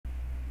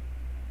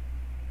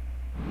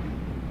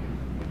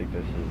I think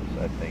this is,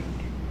 I think,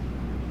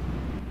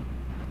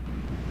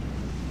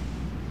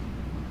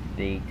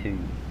 day 2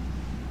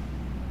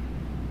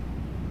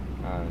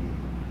 on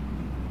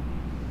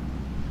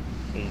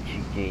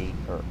HKG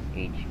or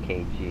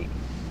HKG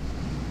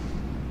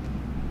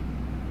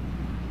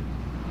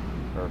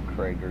or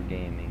Krager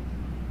Gaming.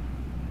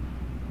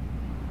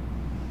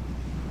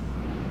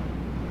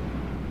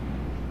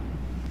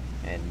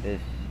 And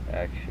this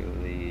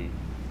actually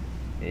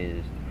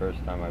is the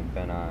first time I've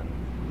been on,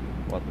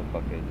 what the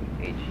fuck is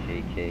it,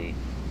 HJK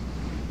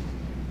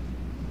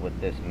with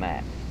this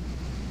map.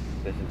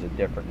 This is a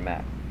different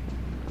map.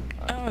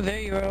 Oh, there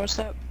you are, what's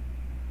up?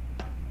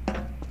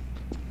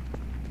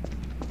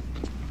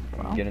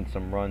 I'm getting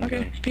some runs okay,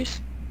 in.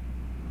 peace.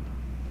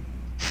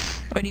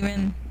 What do you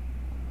mean?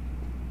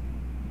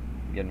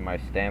 Getting my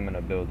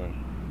stamina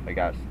building. I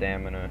got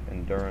stamina,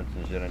 endurance,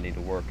 and shit I need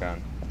to work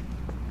on.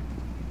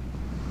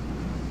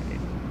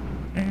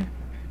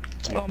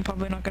 Well, I'm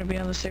probably not going to be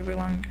on the server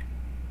long.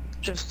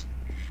 Just,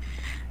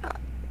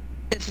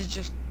 this is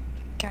just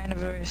kind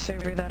of a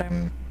server that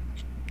I'm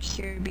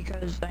here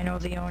because I know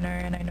the owner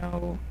and I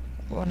know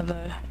one of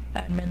the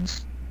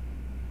admins.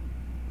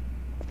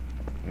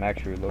 I'm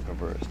actually looking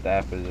for a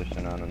staff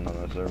position on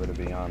another server, to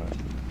be honest.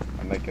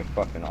 I make a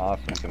fucking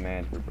awesome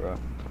commander, bro.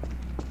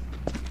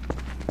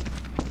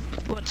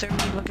 What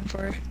server are you looking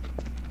for?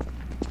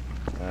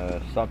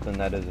 Something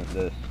that isn't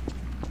this.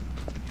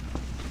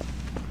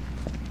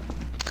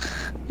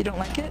 You don't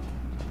like it?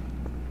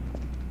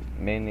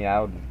 Mainly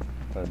out.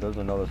 There's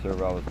another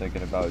server I was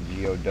thinking about,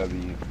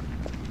 GOW.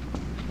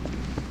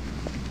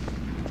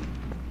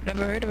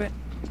 Never heard of it.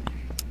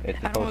 It's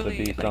supposed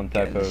to be some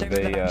type of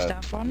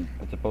a, on.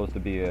 it's supposed to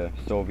be a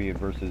Soviet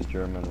versus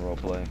German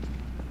roleplay.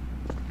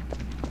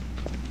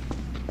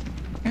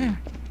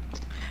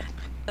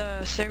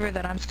 The server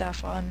that I'm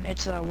staff on,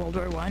 it's a World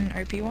War I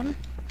RP one,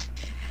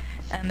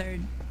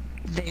 and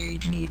they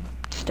need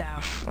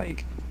staff,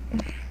 like,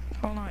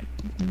 well, not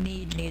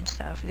need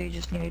staff, they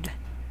just need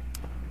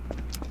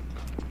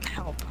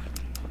help.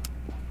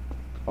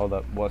 Hold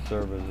up, what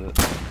server is it?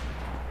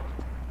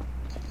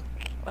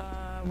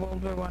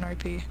 World War I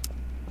RP.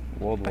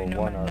 World War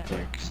I RP.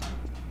 Networks.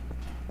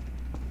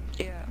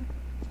 Yeah.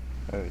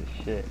 Oh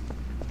shit.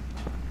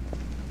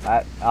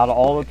 Out of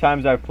all the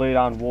times I've played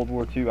on World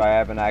War II, I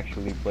haven't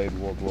actually played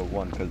World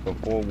War I, because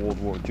before World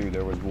War II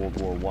there was World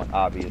War I,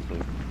 obviously.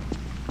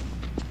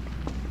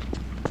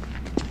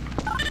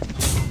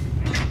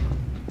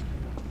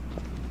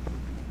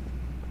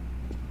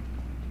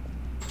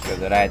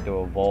 Because it had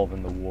to evolve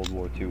into World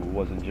War II, it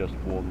wasn't just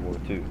World War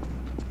II.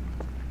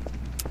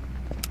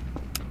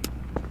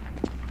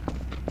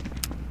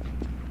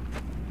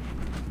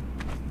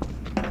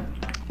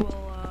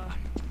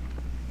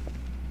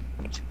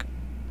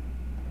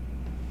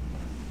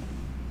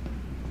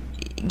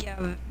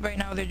 Yeah, right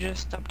now they're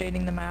just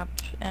updating the map,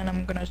 and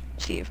I'm gonna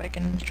see if I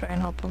can try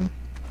and help them.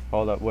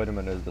 Hold up, wait a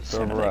minute, is the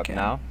server up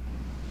now?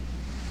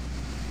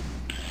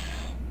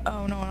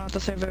 Oh no, not the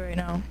server right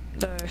now.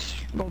 The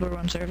World War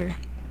I server.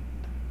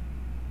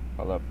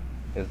 Hold up,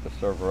 is the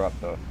server up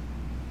though?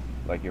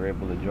 Like you're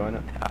able to join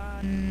it?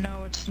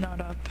 No, it's not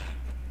up.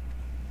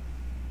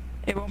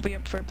 It won't be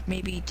up for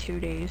maybe 2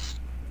 days,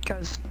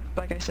 because,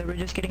 like I said, we're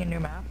just getting a new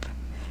map.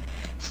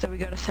 So we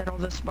gotta settle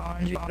the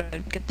spawns, we gotta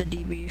get the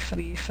debeef,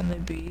 beef, and the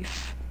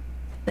beef.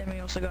 Then we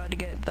also gotta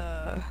get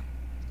the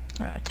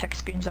tech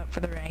screens up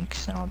for the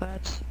ranks and all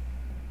that.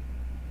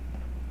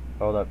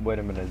 Hold up, wait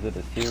a minute, is it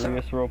a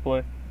serious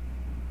roleplay?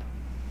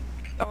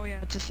 Oh yeah,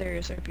 it's a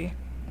serious RP.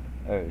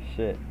 Oh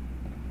shit.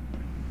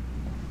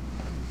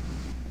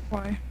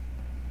 Why?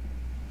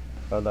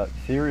 Hold up,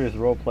 serious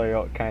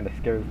roleplay kinda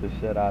scares the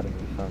shit out of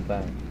me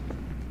sometimes.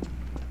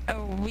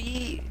 Oh,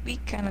 we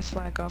kinda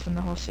slack off in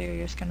the whole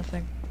serious kind of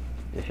thing.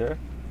 You sure?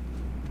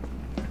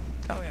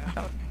 Oh yeah.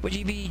 Oh, would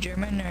you be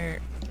German or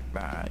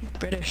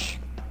British?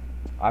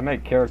 I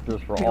make characters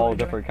for all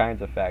different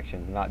kinds of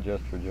factions, not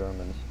just for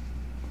Germans.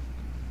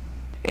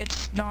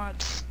 It's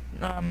not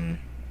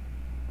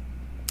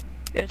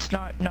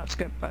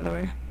script, by the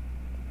way.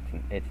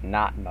 It's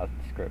not nut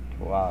script.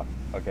 Wow.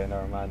 Okay,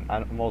 never mind.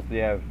 I mostly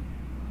have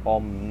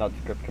all nut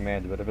script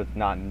commands, but if it's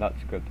not nut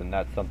script, then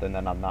that's something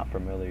that I'm not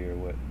familiar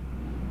with.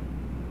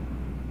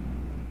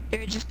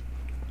 Here, just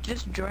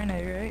join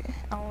it, right?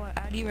 I'll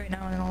add you right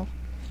now, and I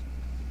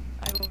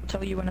will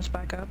tell you when it's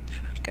back up,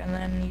 and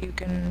then you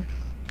can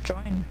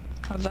join.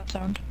 How does that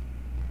sound?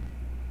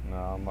 No,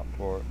 I'm up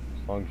for it.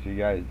 As long as you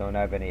guys don't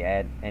have any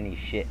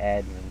shit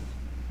admins.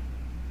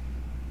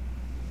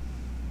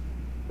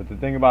 But the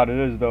thing about it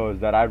is, though, is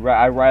that I'd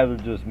rather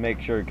just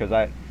make sure, because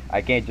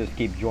I can't just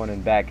keep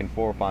joining back and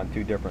forth on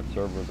 2 different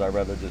servers. I'd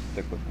rather just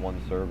stick with one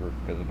server,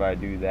 because if I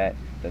do that,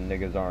 then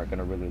niggas aren't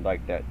gonna really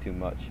like that too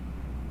much.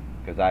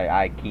 Because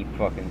I keep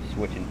fucking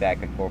switching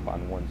back and forth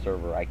on one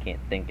server. I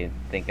can't think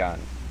on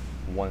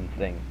one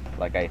thing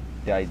like I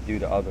do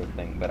the other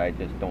thing, but I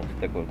just don't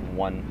stick with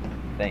one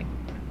thing.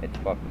 It's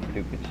fucking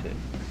stupid shit.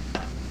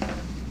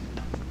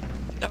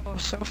 Oh,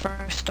 so far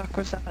I stuck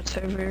with that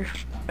server.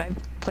 I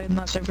played on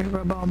that server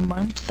for about a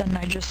month, and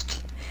I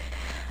just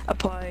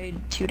applied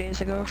 2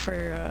 days ago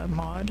for a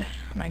mod,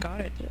 and I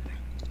got it.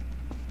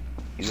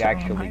 You So I'm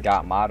actually hyped.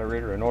 got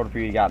moderator? In order for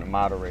you to get a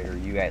moderator,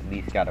 you at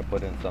least got to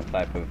put in some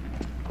type of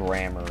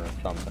grammar or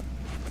something.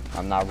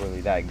 I'm not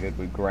really that good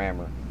with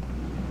grammar.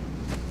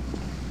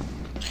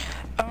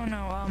 Oh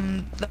no,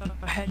 the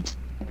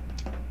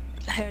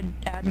head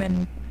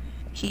admin,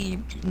 he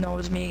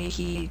knows me,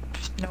 he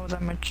knows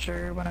I'm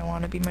mature when I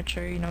want to be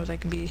mature, he knows I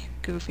can be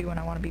goofy when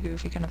I want to be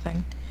goofy, kind of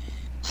thing.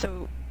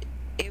 So,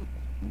 it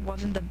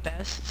wasn't the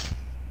best,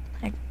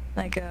 like,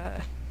 I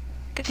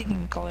guess you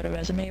can call it a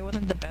resume. It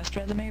wasn't the best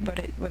resume, but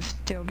it was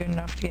still good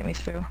enough to get me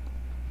through.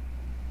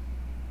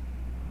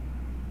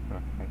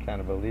 I kind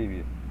of believe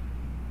you.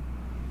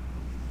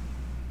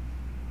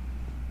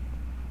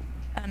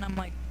 And I'm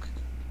like,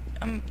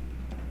 I'm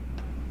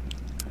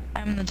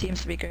the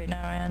TeamSpeak right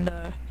now, and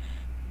the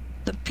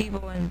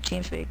people in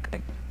TeamSpeak,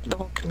 like the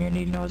whole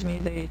community knows me.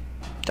 They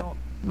don't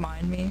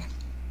mind me,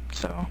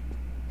 so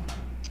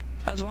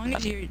as long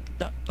as you're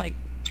like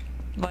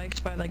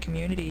liked by the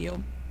community,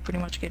 you'll pretty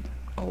much get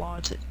a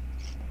lot.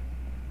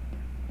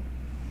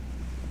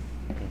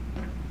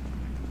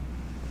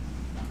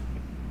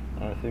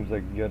 That seems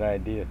like a good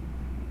idea.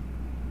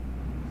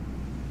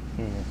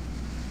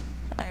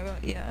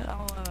 Yeah,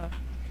 I'll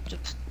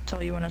just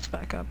tell you when it's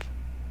back up.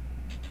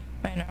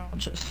 Right now,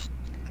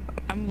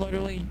 I'm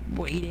literally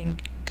waiting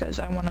because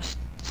I want to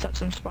set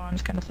some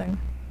spawns, kind of thing.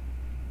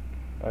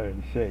 Oh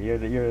shit,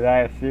 you're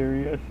that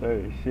serious?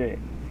 Oh shit.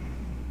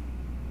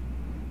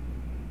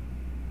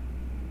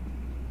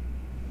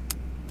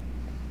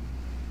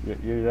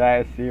 You're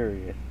that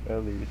serious?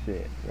 Holy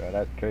shit, bro,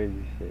 that's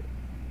crazy shit.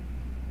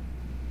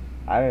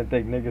 I didn't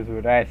think niggas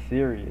were that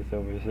serious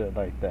over shit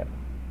like that.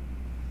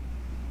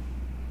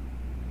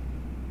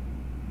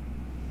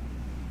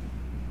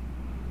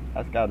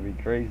 That's gotta be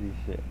crazy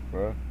shit,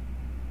 bro.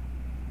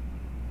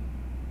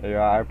 Yeah,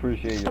 I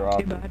appreciate your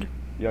offer. Too bad.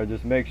 Yo,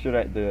 just make sure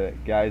that the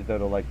guys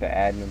that are like the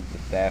admins, the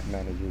staff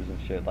managers and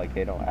shit, like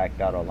they don't act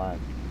out of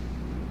line.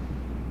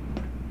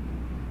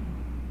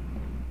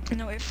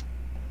 No, if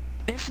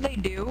they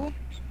do,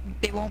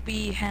 they won't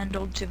be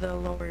handled to the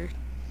lower,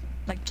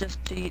 like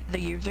just to the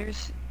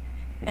users,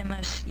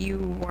 unless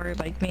you are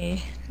like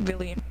me,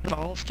 really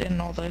involved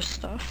in all this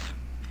stuff.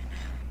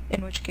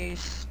 In which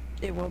case,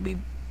 it will be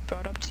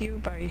brought up to you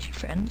by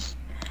friends,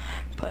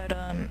 but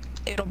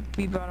it'll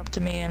be brought up to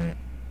me, and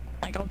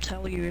like I'll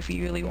tell you if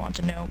you really want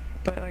to know.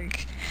 But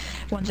like,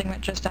 one thing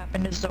that just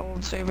happened is the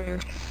old server,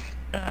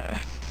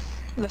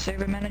 the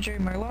server manager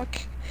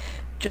Murloc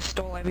just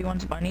stole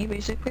everyone's money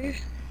basically,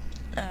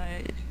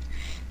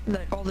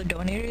 all the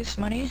donators'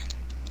 money,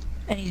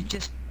 and he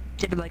just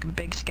did like a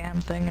big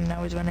scam thing, and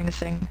now he's running a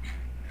thing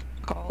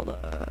called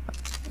I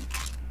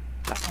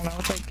don't know,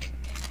 it's like,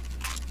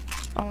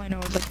 all I know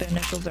is like the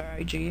initials are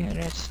IG, and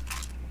it's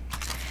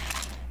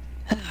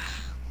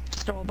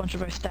stole a bunch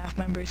of our staff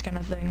members, kind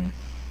of thing.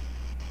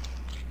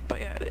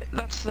 But yeah,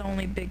 that's the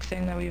only big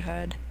thing that we've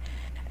had,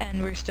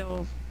 and we're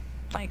still,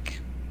 like,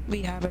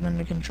 we have it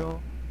under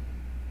control.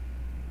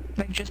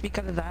 Like, just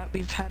because of that,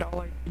 we've had all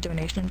our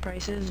donation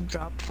prices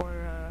dropped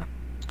for,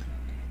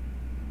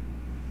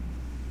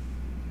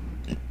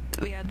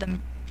 we had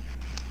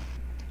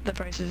the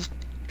prices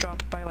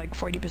dropped by like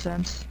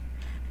 40%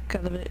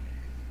 because of it.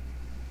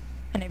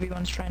 And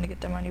everyone's trying to get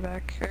their money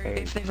back, or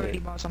if they've already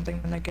bought something,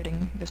 then they're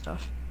getting the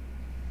stuff.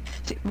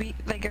 See,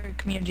 like, our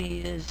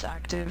community is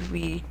active,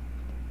 we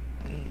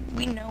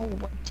know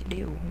what to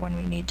do when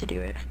we need to do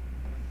it.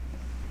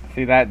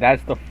 See,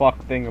 that's the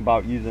fuck thing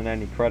about using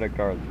any credit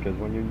cards, because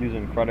when you're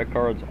using credit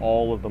cards,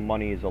 all of the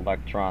money is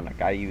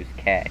electronic. I use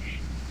cash.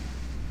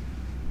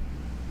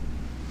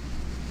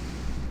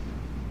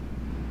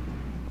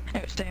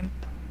 Oh, same.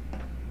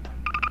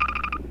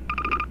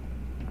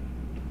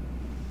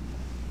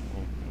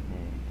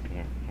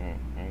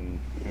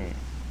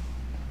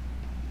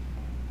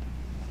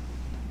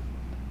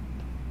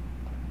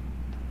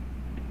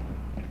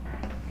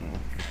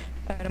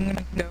 Alright, I'm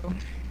gonna go.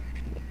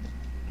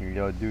 You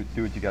go do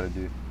what you gotta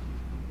do.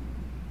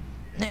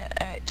 Yeah,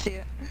 alright, see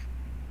ya.